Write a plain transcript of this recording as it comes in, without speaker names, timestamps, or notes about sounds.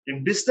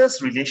In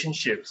business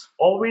relationships,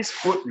 always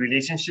put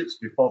relationships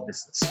before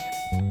business.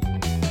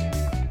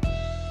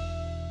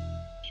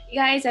 Hey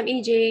guys, I'm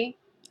AJ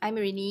I'm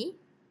Rini.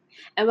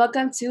 and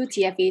welcome to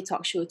TFA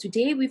Talk Show.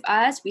 Today with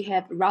us we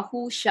have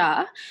Rahul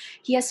Shah.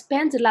 He has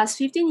spent the last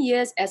 15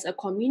 years as a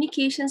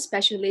communication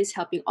specialist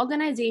helping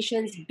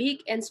organizations big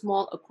and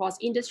small across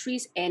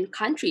industries and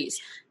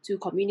countries to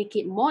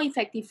communicate more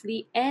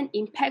effectively and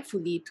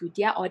impactfully to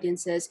their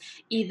audiences,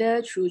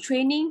 either through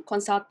training,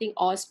 consulting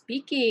or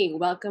speaking.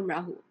 Welcome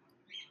Rahul.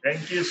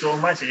 Thank you so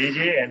much,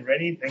 AJ and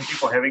Rennie. Thank you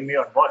for having me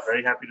on board.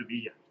 Very happy to be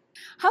here.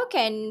 How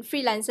can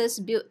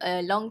freelancers build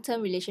a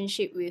long-term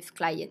relationship with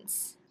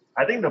clients?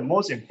 I think the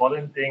most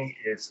important thing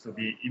is to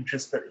be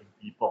interested in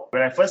people.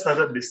 When I first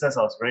started business,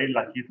 I was very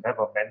lucky to have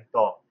a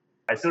mentor.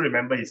 I still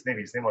remember his name.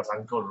 His name was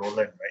Uncle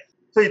Roland, right?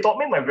 So he taught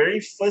me my very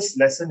first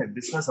lesson in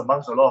business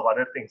amongst a lot of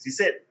other things. He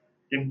said,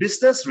 in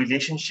business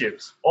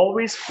relationships,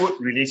 always put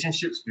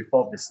relationships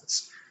before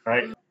business,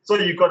 right? So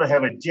you got to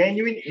have a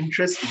genuine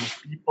interest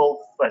in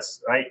people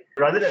first, right?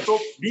 So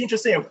be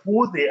interested in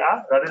who they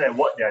are rather than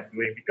what they are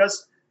doing,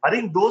 because I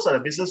think those are the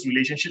business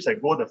relationships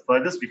that go the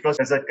furthest, because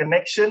there's a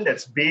connection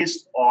that's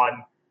based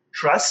on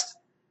trust,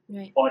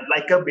 Right. on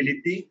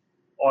likability,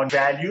 on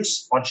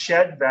values, on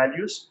shared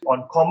values,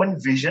 on common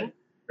vision,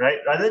 right?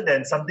 Rather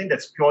than something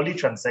that's purely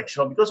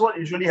transactional. Because what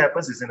usually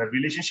happens is in a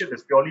relationship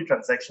that's purely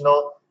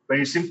transactional, where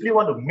you simply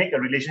want to make a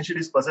relationship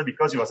with this person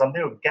because you have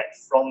something to get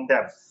from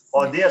them,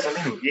 or they have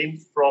something to gain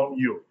from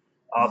you.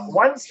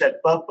 Once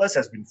that purpose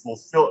has been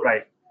fulfilled,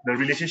 right, the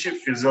relationship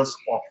fizzles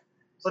off.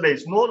 So there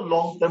is no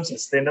long-term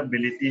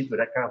sustainability to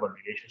that kind of a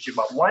relationship,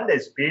 but one that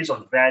is based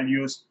on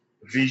values,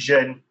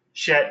 vision,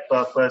 shared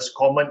purpose,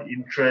 common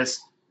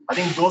interests. I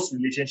think those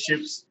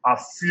relationships are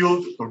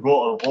fueled to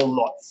go a whole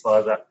lot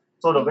further.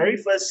 So the very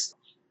first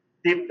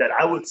tip that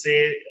I would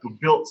say to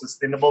build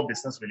sustainable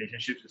business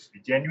relationships is to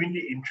be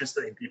genuinely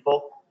interested in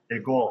people. They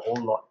go a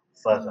whole lot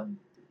further.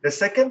 The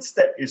second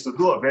step is to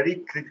do a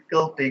very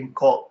critical thing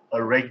called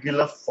a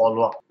regular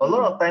follow-up. A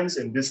lot of times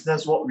in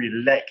business, what we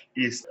lack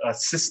is a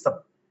system,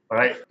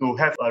 right, to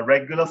have a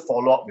regular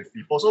follow-up with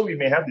people. So we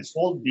may have this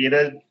whole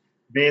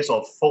database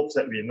of folks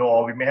that we know,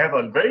 or we may have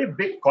a very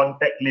big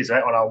contact list,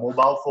 right, on our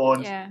mobile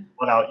phones,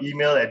 on our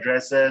email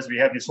addresses. We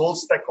have this whole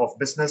stack of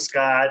business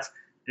cards.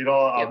 We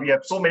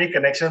have so many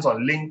connections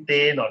on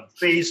LinkedIn, on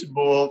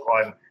Facebook,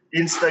 on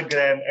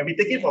Instagram, and we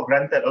take it for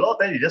granted. A lot of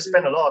times, you just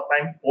spend a lot of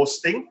time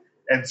posting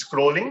and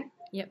scrolling,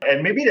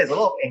 and maybe there's a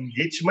lot of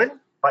engagement,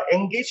 but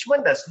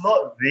engagement does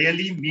not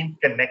really mean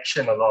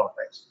connection a lot of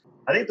times.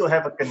 I think to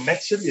have a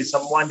connection with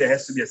someone, there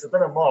has to be a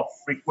certain amount of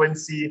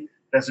frequency,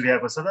 there has to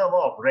have a certain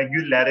amount of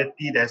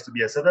regularity, there has to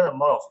be a certain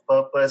amount of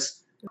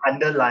purpose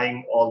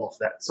underlying all of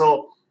that.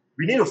 So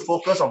we need to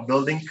focus on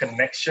building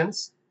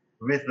connections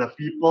with the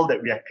people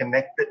that we are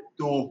connected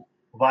to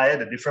via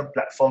the different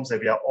platforms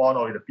that we are on,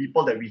 or the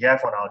people that we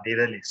have on our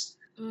data list.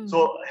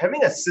 So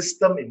having a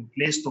system in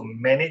place to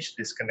manage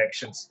these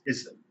connections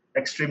is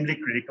extremely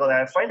critical. And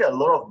I find that a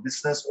lot of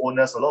business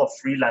owners, a lot of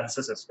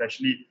freelancers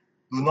especially,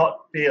 do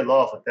not pay a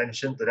lot of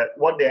attention to that.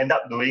 What they end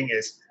up doing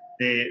is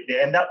they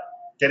end up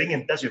getting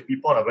in touch with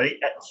people on a very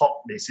ad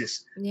hoc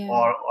basis,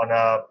 or on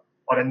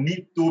a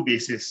need-to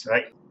basis,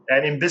 right?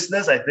 And in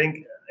business, I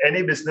think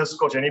any business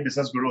coach, any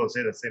business guru will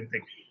say the same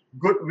thing.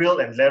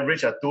 Goodwill and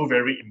leverage are two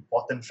very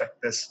important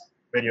factors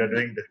when you're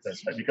doing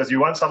business, right? Because you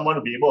want someone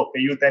to be able to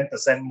pay you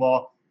 10%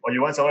 more, or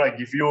you want someone to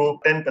give you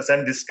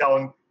 10%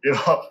 discount. You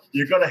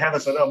got to have a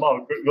certain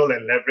amount of goodwill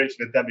and leverage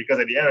with them, because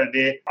at the end of the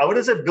day, I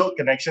wouldn't say build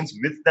connections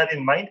with that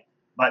in mind,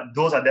 but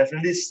those are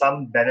definitely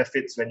some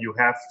benefits when you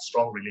have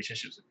strong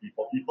relationships with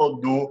people. People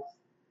do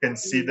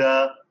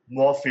consider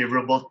more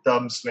favorable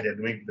terms when they're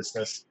doing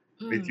business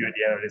with you at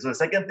the end of the day. So the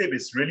second tip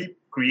is really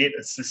create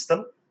a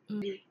system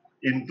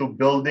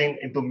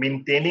into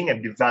maintaining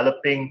and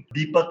developing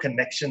deeper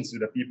connections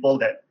with the people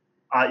that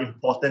are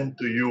important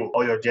to you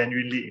or you're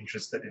genuinely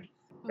interested in.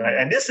 Right?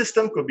 And this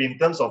system could be in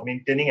terms of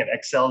maintaining an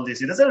Excel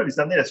list. It doesn't have to be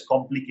something that's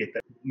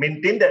complicated.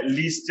 Maintain that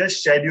list,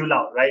 just schedule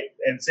out, right?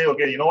 And say,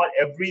 okay, you know what,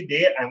 every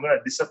day I'm going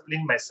to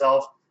discipline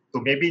myself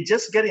to maybe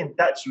just get in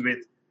touch with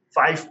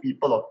 5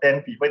 people or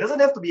 10 people. It doesn't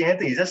have to be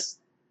anything. It's just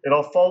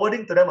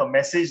forwarding to them a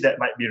message that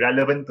might be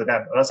relevant to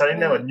them, or sending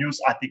them a news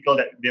article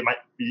that they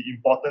might be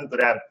important to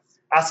them,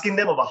 asking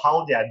them about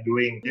how they are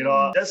doing,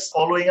 just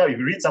following up. If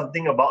you read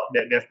something about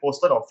that they've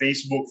posted on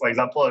Facebook, for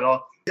example,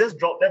 just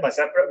drop them a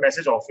separate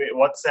message on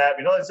WhatsApp,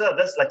 instead of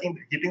just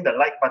hitting the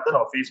like button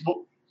on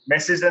Facebook,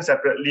 message them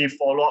separately,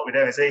 follow up with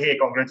them and say, hey,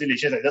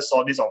 congratulations, I just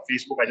saw this on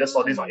Facebook, I just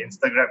saw this on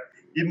Instagram.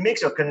 It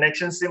makes your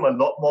connection seem a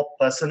lot more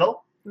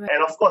personal. Right.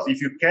 And of course, if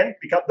you can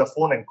pick up the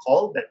phone and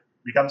call, that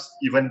becomes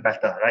even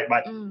better, right?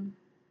 But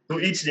to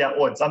each their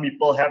own. Some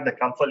people have the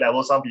comfort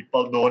level, some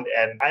people don't.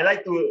 And I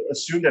like to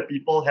assume that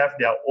people have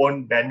their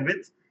own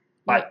bandwidth.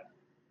 But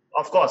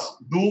of course,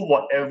 do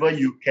whatever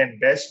you can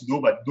best do,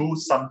 but do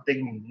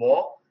something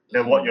more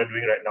than what you're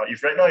doing right now.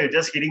 If right now you're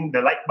just hitting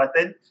the like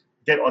button,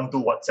 get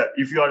onto WhatsApp.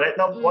 If you are right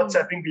now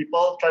WhatsApping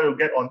people, try to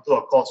get onto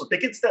a call. So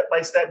take it step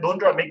by step. Don't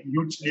try to make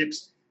huge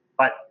leaps.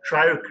 but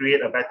try to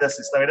create a better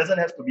system. It doesn't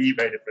have to be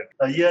very different.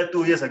 A year,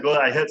 2 years ago,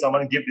 I heard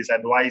someone give this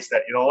advice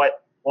that, you know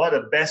what, one of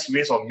the best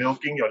ways of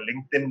milking your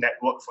LinkedIn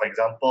network, for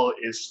example,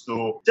 is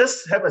to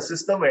just have a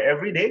system where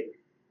every day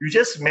you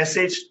just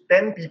message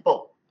 10 people,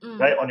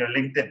 right, on your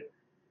LinkedIn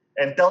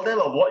and tell them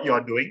of what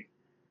you're doing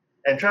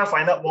and try to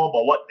find out more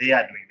about what they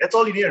are doing. That's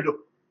all you need to do,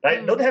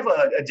 right? Don't have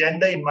an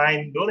agenda in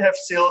mind. Don't have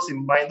sales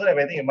in mind. Don't have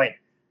anything in mind.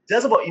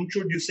 Just about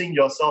introducing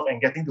yourself and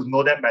getting to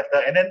know them better,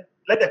 and then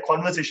let the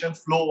conversation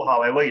flow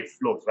however it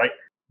flows, right?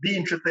 Be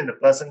interested in the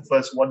person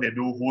first, what they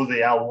do, who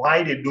they are,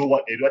 why they do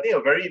what they do. I think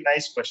a very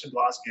nice question to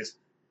ask is,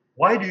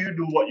 why do you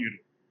do what you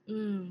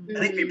do? I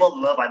think people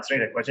love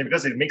answering that question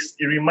because it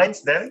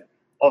reminds them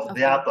of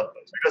their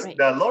purpose. Because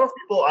there are a lot of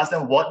people who ask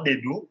them what they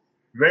do.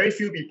 Very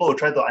few people will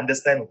try to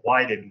understand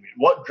why they do it,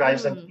 what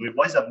drives them to do it,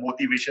 what is the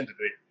motivation to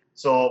do it.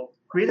 So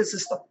create a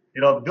system,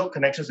 build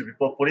connections with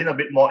people, put in a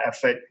bit more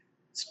effort,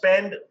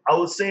 spend, I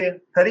would say,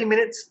 30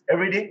 minutes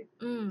every day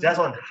just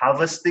on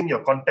harvesting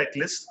your contact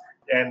list,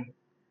 and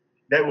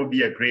that would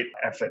be a great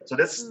effort. So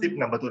that's tip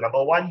number 2.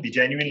 Number 1, be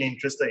genuinely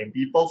interested in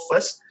people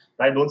first,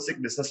 right? Don't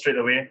seek business straight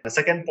away. The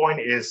second point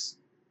is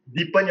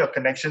deepen your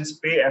connections,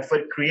 pay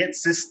effort, create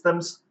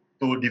systems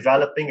to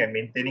developing and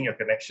maintaining your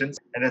connections.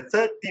 And the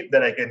third tip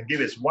that I can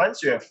give is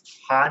once you have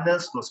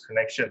harnessed those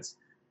connections,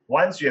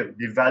 once you have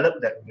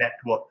developed that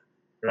network,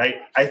 right,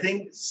 I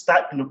think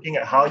start looking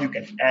at how you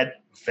can add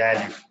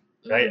value,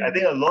 right? I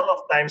think a lot of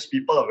times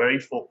people are very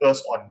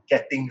focused on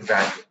getting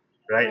value,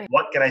 right?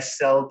 What can I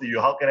sell to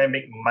you? How can I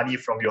make money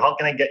from you? How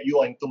can I get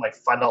you into my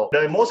funnel?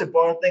 The most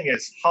important thing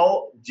is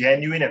how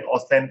genuine and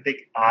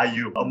authentic are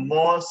you? A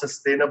more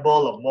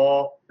sustainable, a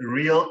more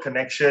real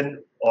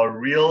connection or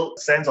real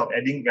sense of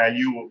adding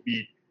value would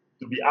be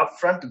to be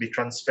upfront, to be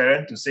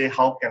transparent, to say,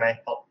 how can I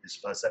help this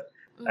person?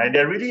 And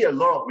there are really a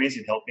lot of ways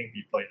in helping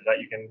people, right?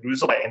 You can do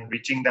so by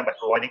enriching them, by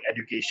providing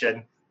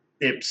education,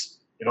 tips,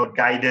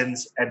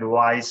 guidance,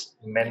 advice,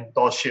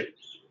 mentorship.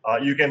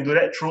 You can do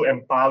that through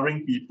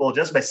empowering people,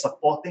 just by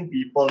supporting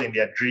people in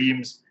their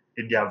dreams,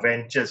 in their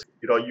ventures.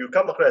 You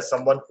come across as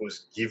someone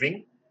who's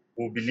giving,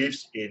 who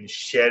believes in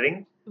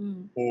sharing,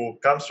 who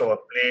comes from a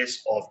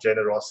place of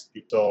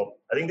generosity. So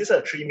I think these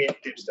are 3 main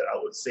tips that I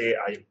would say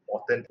are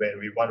important when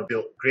we want to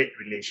build great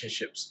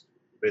relationships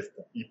with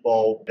the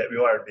people that we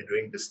want to be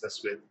doing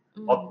business with,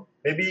 or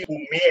maybe who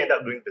may end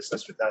up doing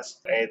business with us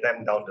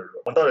anytime down the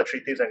road. On top of the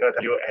 3 tips I'm going to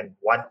tell you, and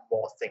one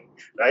more thing,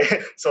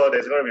 right? So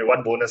there's going to be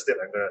one bonus tip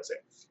I'm going to say,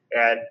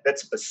 and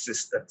that's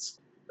persistence,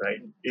 right?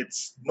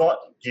 It's not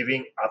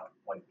giving up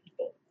on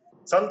people.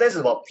 Sometimes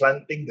it's about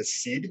planting the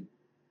seed,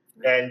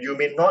 and you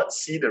may not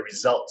see the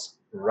results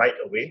right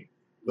away.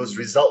 Those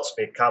results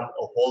may come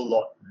a whole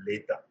lot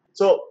later.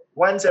 So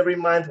once every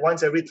month,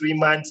 once every 3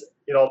 months,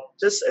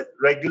 just at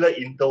regular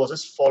intervals,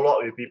 just follow up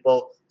with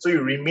people so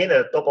you remain at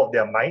the top of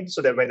their mind,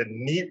 so that when the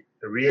need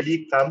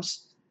really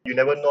comes, you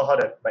never know how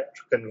that might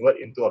convert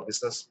into a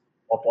business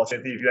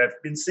opportunity. If you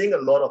have been seeing a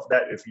lot of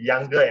that with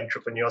younger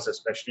entrepreneurs,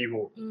 especially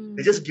who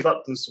they just give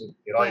up too soon.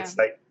 It's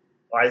like,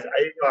 I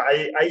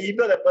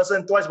emailed that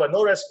person twice, but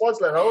no response.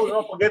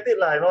 No, forget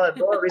it. I don't want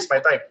to waste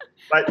my time.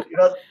 But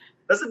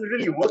doesn't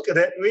really work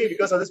that way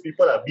because all these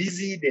people are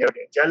busy. They have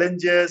their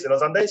challenges.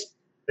 Sometimes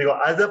they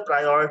got other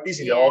priorities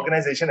in their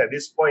organization at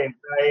this point in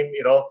time.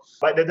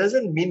 But that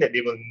doesn't mean that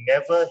they will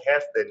never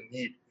have the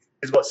need.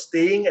 It's about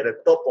staying at the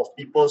top of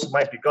people's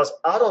mind, because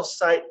out of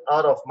sight,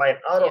 out of mind.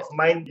 Out of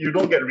mind, you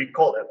don't get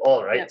recalled at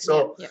all, right?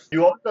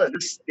 You also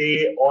just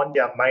stay on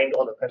their mind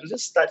all the time. So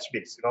just touch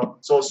base,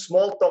 So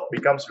small talk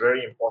becomes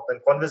very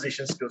important.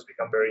 Conversation skills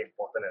become very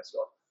important as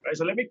well. Right,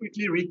 so let me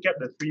quickly recap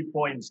the 3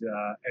 points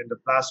and the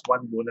plus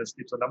 1 bonus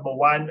tip. So number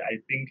 1, I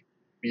think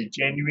be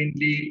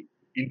genuinely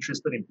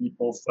interested in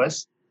people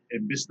first.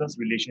 In business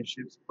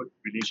relationships, put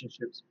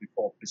relationships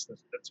before business.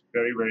 That's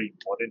very, very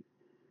important.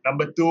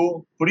 Number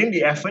 2, put in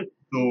the effort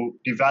to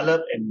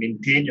develop and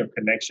maintain your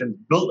connections.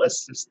 Build a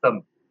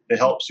system that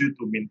helps you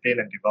to maintain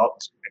and develop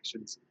those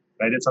connections.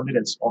 Right? That's something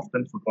that's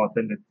often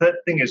forgotten. The third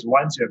thing is,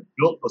 once you have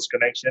built those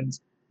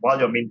connections, while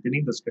you're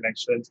maintaining those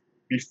connections,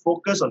 be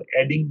focused on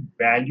adding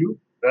value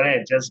rather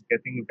than just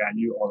getting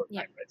value all the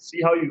time. Right?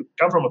 See how you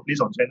come from a place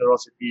of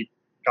generosity,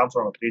 come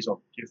from a place of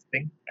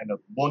gifting. And the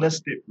bonus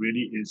tip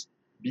really is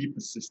be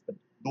persistent.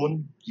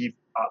 Don't give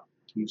up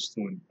too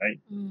soon, right?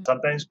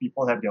 Sometimes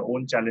people have their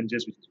own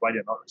challenges, which is why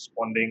they're not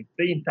responding.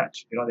 Stay in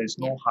touch. There's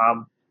no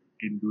harm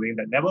in doing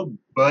that. Never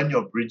burn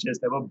your bridges,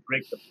 never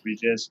break the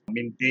bridges,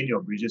 maintain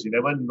your bridges. You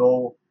never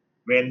know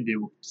when they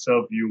will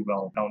serve you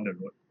well down the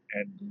road.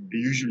 And they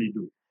usually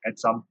do at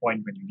some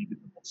point when you need it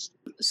the most.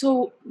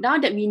 So now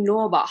that we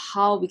know about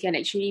how we can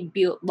actually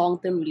build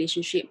long-term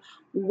relationship,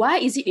 why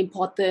is it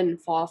important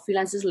for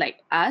freelancers like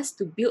us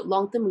to build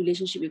long-term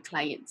relationship with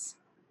clients?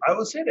 I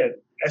would say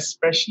that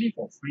especially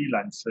for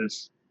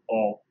freelancers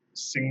or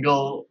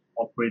single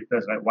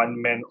operators, like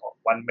one-man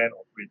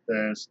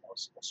operators or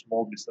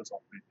small business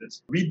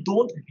operators, we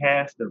don't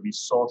have the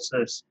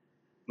resources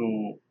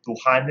to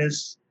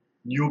harness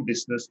new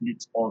business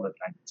leads all the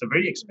time. It's a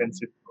very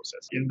expensive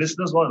process. In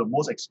business, one of the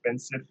most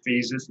expensive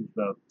phases is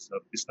the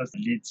business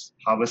leads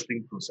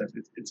harvesting process.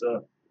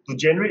 To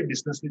generate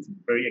business leads is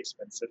very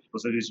expensive.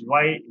 So this is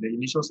why in the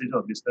initial stage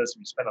of business,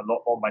 we spend a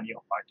lot more money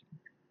on marketing,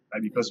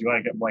 right? Because you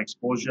want to get more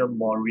exposure,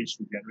 more reach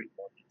to generate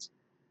more leads.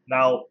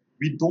 Now,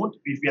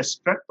 if we are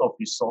strapped of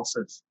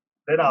resources,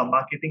 then our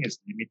marketing is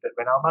limited.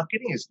 When our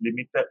marketing is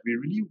limited, we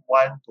really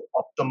want to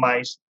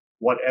optimize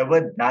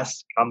whatever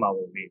does come our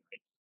way,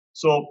 right?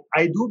 So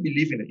I do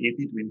believe in the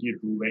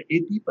 80-20 rule where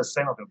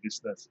 80% of your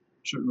business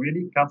should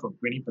really come from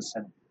 20%,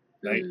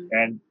 right?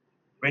 And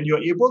when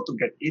you're able to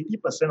get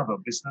 80% of your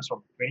business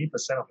from 20%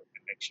 of your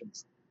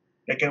connections,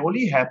 that can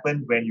only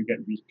happen when you get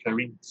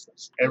recurring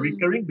business. And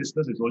recurring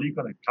business is only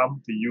going to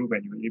come to you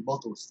when you're able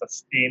to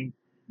sustain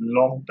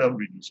long-term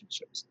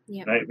relationships,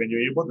 right? When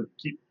you're able to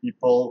keep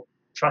people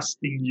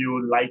trusting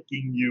you,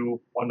 liking you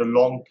on the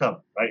long term,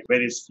 right? Where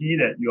they see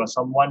that you are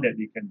someone that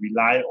they can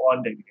rely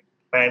on, that they can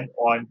depend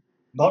on,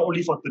 not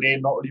only for today,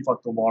 not only for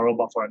tomorrow,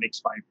 but for the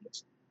next 5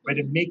 years. Where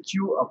they make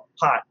you a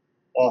part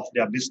of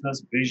their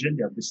business vision,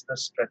 their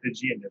business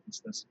strategy, and their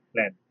business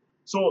plan.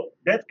 So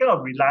that kind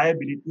of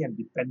reliability and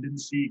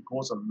dependency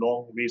goes a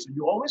long way. So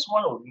you always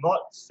want to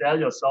not sell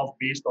yourself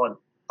based on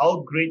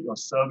how great your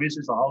service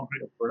is or how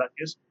great your product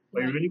is,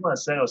 but you really want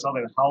to sell yourself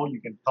and how you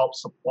can help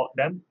support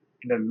them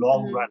in the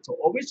long run. So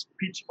always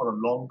pitch for the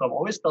long term.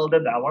 Always tell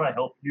them that I want to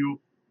help you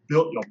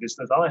build your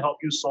business. I want to help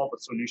you solve a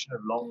solution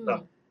in the long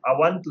term. I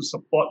want to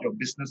support your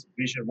business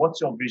vision.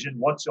 What's your vision?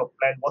 What's your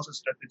plan? What's the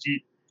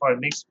strategy for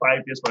the next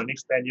 5 years, for the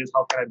next 10 years?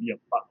 How can I be a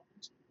part of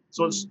this?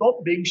 So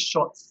stop being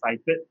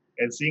short-sighted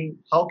and saying,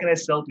 how can I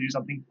sell to you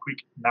something quick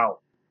now?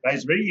 Right?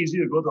 It's very easy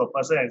to go to a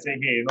person and say,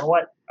 hey, you know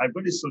what? I've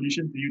got this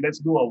solution to you. Let's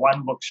do a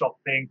one workshop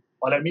thing.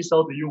 Or let me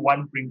sell to you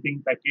one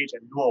printing package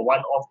and do a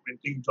one-off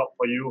printing job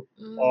for you.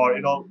 Or,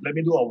 let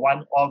me do a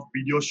one-off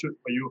video shoot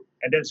for you.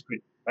 And that's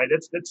great. Right?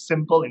 That's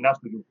simple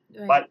enough to do.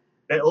 But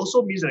that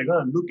also means that they're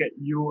going to look at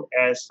you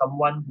as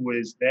someone who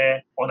is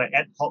there on an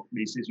ad hoc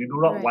basis. You do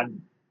not want.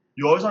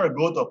 You always want to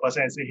go to a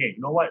person and say, hey,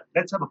 you know what?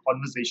 Let's have a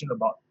conversation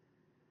about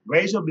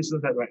where is your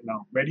business at right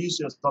now? Where do you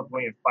see yourself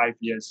going in 5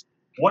 years?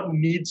 What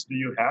needs do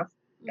you have?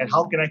 And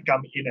how can I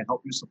come in and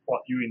help you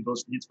support you in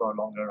those needs for a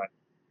longer run?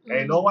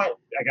 And you know what?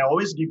 I can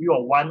always give you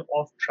a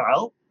one-off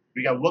trial.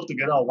 We can work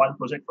together on one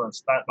project for a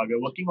start, but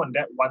we're working on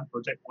that one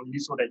project only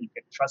so that you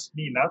can trust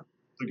me enough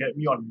to get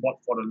me on board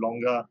for the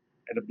longer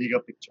and the bigger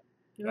picture.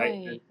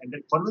 Right? And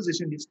that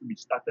conversation needs to be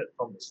started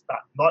from the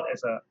start, not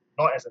as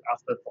an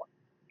afterthought.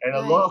 And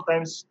a lot of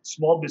times,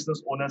 small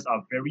business owners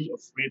are very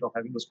afraid of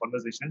having those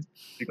conversations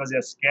because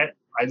they're scared.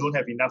 I don't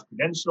have enough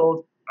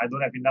credentials. I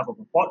don't have enough of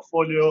a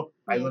portfolio.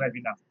 I don't have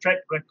enough track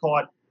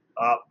record.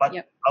 But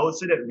I would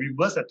say that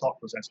reverse the thought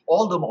process.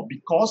 All the more,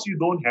 because you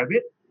don't have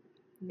it,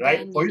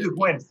 right? For you to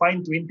go and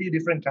find 20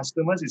 different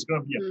customers, it's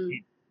going to be a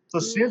pain. So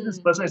since this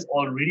person is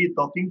already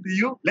talking to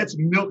you, let's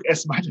milk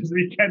as much as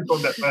we can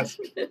from that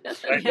person.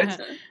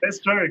 Right? Let's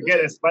try to get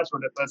as much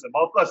from that person.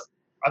 But of course,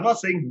 I'm not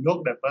saying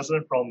milk that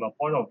person from a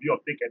point of view of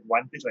take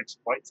advantage or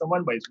exploit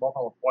someone, but it's more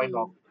from a point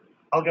of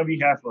how can we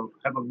have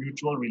a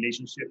mutual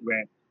relationship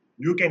where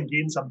you can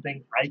gain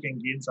something, I can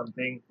gain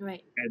something,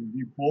 and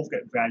we both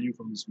get value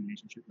from this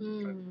relationship.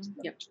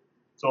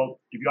 So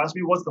if you ask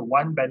me what's the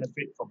one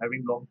benefit from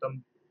having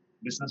long-term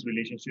business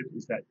relationship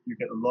is that you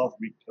get a lot of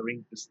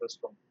recurring business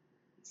from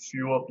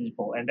fewer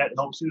people, and that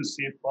helps you to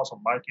save costs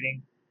on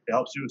marketing. It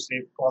helps you to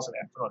save costs and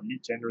effort on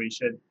lead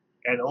generation,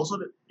 and also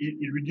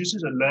it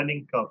reduces the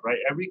learning curve. Right,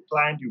 every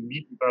client you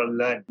meet, you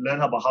gotta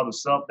learn about how to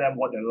serve them,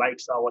 what their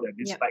likes are, what their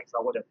dislikes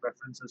are, what their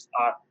preferences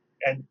are,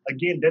 and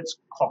again, that's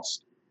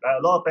cost. Right?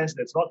 A lot of times,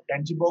 that's not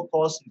tangible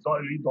cost. It's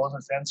not really dollars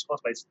and cents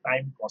cost, but it's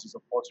time cost. It's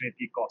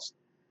opportunity cost.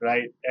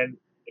 Right, and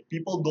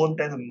people don't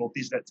tend to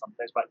notice that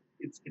sometimes, but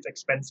it's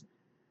expensive.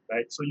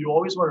 Right, so you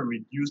always want to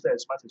reduce that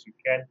as much as you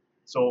can.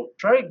 So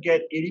try to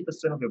get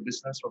 80% of your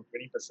business from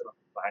 20% of your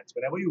clients.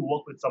 Whenever you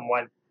work with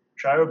someone,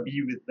 try to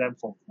be with them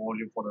for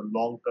volume, for the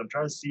long term.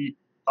 Try to see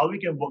how we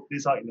can work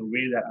this out in a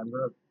way that I'm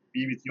going to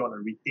be with you on a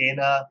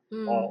retainer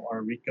or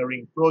a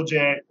recurring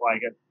project, or I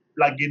can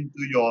plug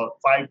into your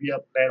 5-year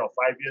plan or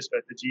 5-year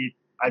strategy.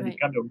 I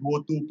become your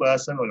go-to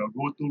person or your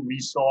go-to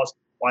resource,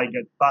 or I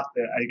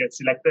get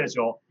selected as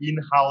your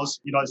in-house.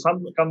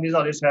 Some companies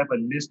always have a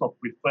list of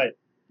preferred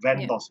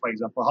vendors, for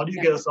example. How do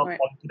you get yourself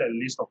onto that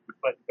list of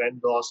preferred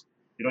vendors?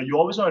 You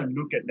always want to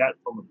look at that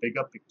from a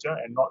bigger picture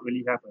and not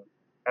really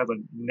have a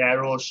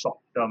narrow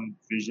short-term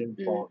vision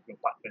for your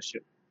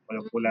partnership or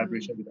your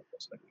collaboration with that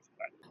prospective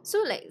client.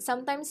 So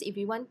sometimes if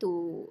we want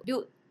to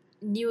build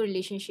new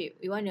relationship,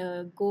 we want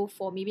to go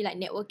for maybe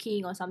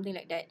networking or something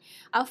like that.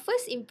 Our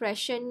first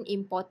impression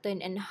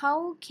important, and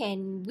how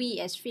can we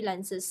as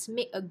freelancers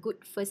make a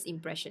good first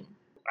impression?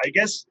 I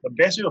guess the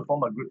best way to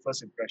form a good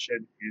first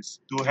impression is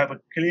to have a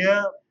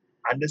clear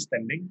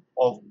understanding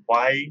of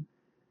why,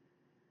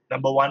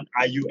 number one,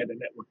 are you at the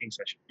networking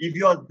session? If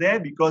you're there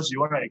because you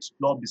want to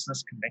explore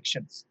business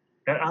connections,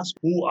 then ask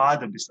who are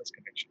the business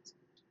connections.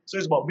 So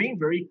it's about being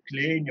very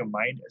clear in your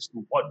mind as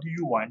to what do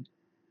you want,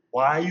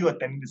 Why are you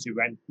attending this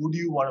event? Who do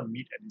you want to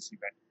meet at this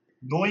event?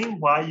 Knowing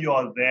why you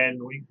are there,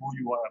 knowing who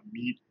you want to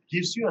meet,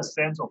 gives you a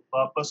sense of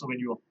purpose. So when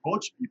you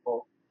approach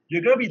people,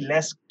 you're going to be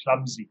less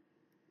clumsy,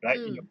 right,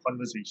 in your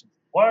conversations.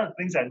 One of the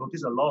things I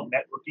notice a lot of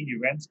networking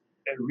events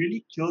that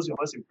really kills your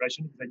first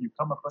impression is that you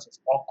come across as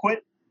awkward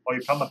or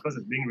you come across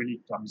as being really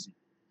clumsy,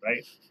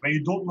 right? Where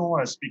you don't know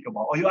what to speak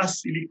about or you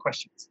ask silly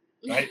questions,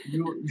 right?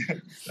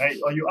 Right?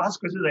 Or you ask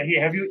questions like, hey,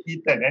 have you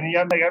eaten? And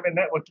I'm like, I'm a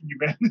networking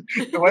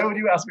event. So why would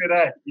you ask me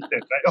that I've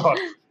eaten,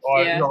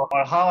 right? Yeah.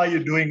 Or how are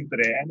you doing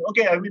today? And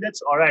okay, I mean,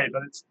 that's all right,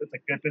 but that's a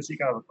courtesy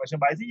kind of a question.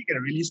 But I think you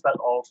can really start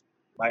off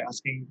by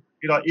asking,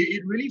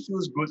 it really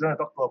feels good when I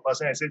talk to a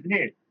person and say,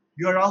 hey,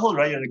 you're Rahul,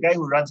 right? You're the guy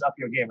who runs up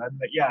your game. I'm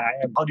like, yeah,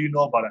 I am. How do you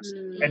know about us?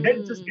 And then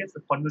it just gets the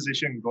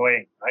conversation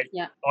going, right?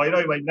 Yeah. Or,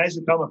 it might be nice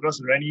to come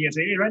across Rennie and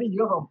say, hey, Rennie,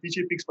 you're from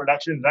PJ Pix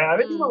Productions, right? I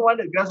mean, you're the one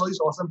that does all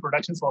these awesome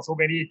productions for so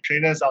many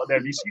trainers out there.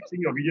 We keep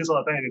seeing your videos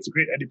all the time, and it's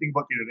great editing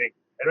work you're doing.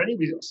 And Rennie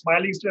be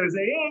smiling straight and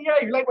say, hey,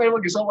 yeah, you like my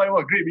work, you saw my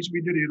work, great. Which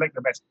video do you like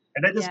the best?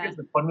 And that just gets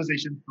the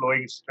conversation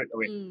flowing straight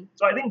away.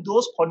 So I think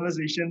those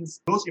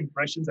conversations, those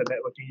impressions at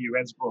networking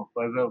events go a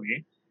further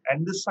way.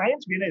 And the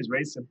science behind it is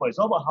very simple. It's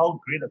not about how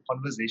great a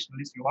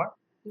conversationalist you are,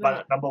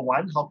 but number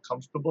one, how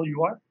comfortable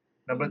you are.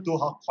 Number two,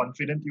 how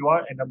confident you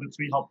are. And number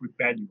three, how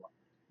prepared you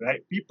are.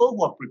 Right? People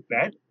who are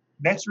prepared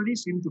naturally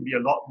seem to be a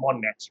lot more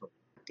natural.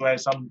 To have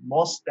some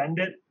more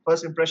standard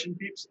first impression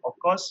tips, of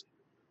course,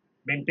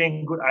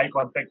 maintain good eye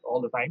contact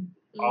all the time.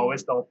 I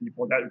always tell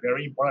people that it's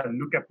very important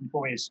to look at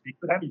people when you speak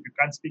to them. If you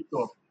can't speak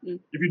to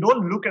if you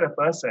don't look at a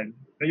person,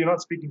 then you're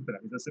not speaking to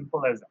them. It's as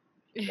simple as that.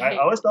 Right? I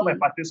always tell my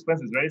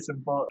participants it's a very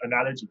simple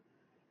analogy.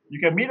 You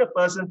can meet a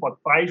person for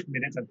 5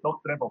 minutes and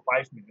talk to them for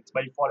 5 minutes,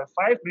 but if for the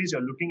 5 minutes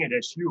you're looking at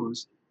their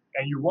shoes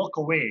and you walk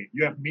away,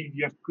 you have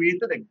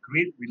created a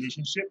great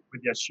relationship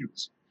with their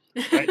shoes.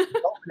 Right? Talk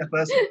to the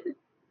person.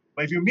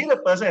 But if you meet a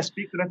person and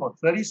speak to them for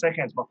 30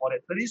 seconds, but for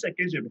that 30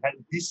 seconds you've had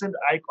decent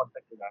eye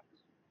contact with them,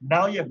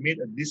 now you have made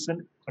a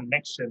decent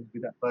connection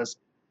with that person.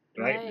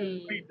 Right?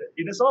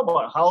 It is all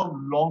about how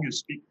long you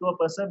speak to a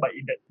person, but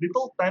in that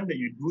little time that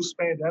you do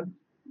spend with them,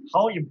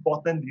 how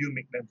important do you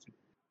make them feel?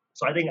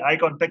 So I think eye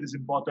contact is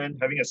important.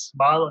 Having a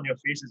smile on your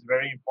face is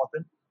very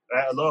important.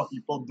 Right? A lot of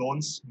people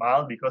don't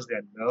smile because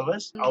they're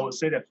nervous. I would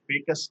say they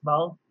fake a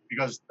smile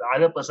because the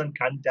other person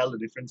can't tell the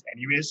difference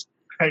anyways.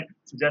 Right?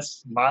 So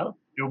just smile.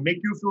 It'll make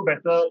you feel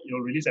better.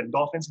 It'll release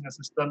endorphins in the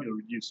system. It'll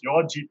reduce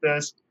your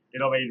jitters.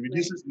 When it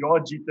reduces your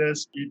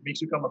jitters, it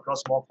makes you come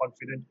across more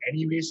confident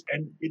anyways.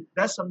 And it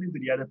does something to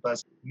the other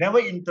person. Never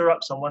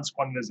interrupt someone's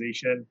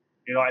conversation.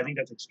 I think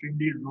that's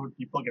extremely rude.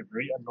 People get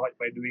very annoyed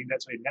by doing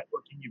that. So in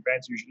networking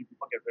events, usually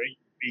people get very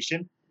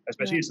impatient,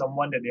 especially if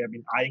someone that they have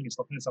been eyeing is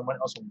talking to someone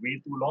else for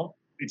way too long.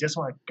 They just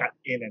want to cut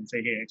in and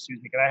say, hey, excuse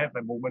me, can I have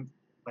my moment?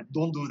 But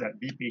don't do that.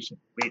 Be patient.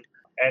 Wait.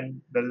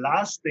 And the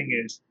last thing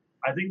is,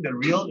 I think the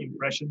real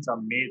impressions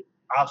are made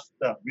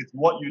after, with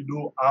what you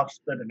do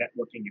after the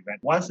networking event.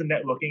 Once the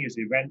networking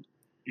event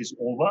is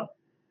over,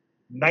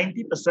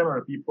 90% of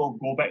the people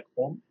go back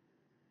home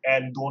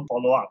and don't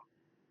follow up.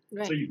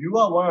 Right. So if you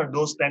are one of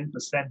those 10%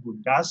 who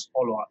does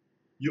follow up,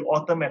 you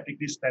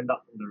automatically stand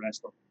out from the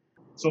rest of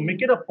them. So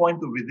make it a point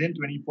to within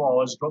 24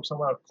 hours, drop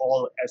someone a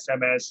call,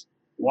 SMS,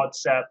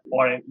 WhatsApp,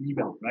 or an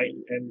email, right?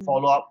 And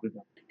follow up with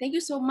them. Thank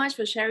you so much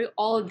for sharing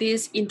all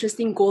these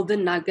interesting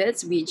golden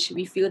nuggets, which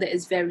we feel that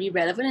is very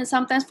relevant and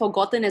sometimes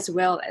forgotten as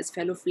well as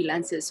fellow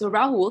freelancers. So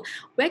Rahul,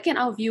 where can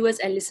our viewers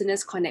and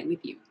listeners connect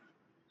with you?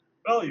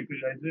 Well, you could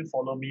either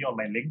follow me on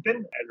my LinkedIn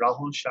at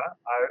Rahul Shah,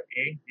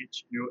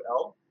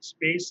 RAHUL,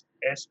 space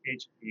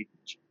SHAH.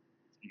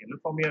 You can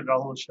look for me at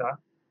Rahul Shah,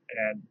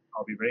 and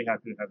I'll be very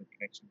happy to have a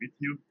connection with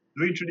you.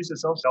 Do introduce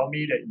yourself. Tell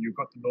me that you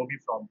got to know me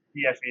from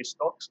PFA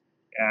Stocks,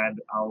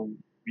 and I'll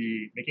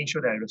be making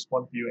sure that I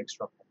respond to you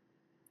extra.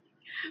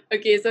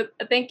 Okay, so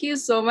thank you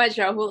so much,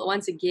 Rahul,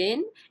 once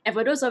again. And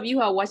for those of you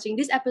who are watching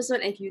this episode,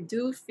 and if you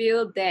do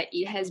feel that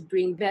it has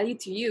bring value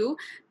to you,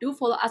 do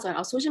follow us on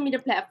our social media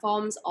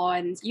platforms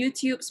on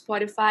YouTube,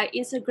 Spotify,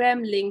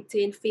 Instagram,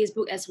 LinkedIn,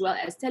 Facebook, as well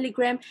as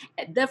Telegram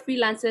at The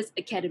Freelancers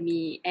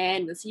Academy.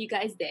 And we'll see you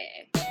guys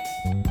there.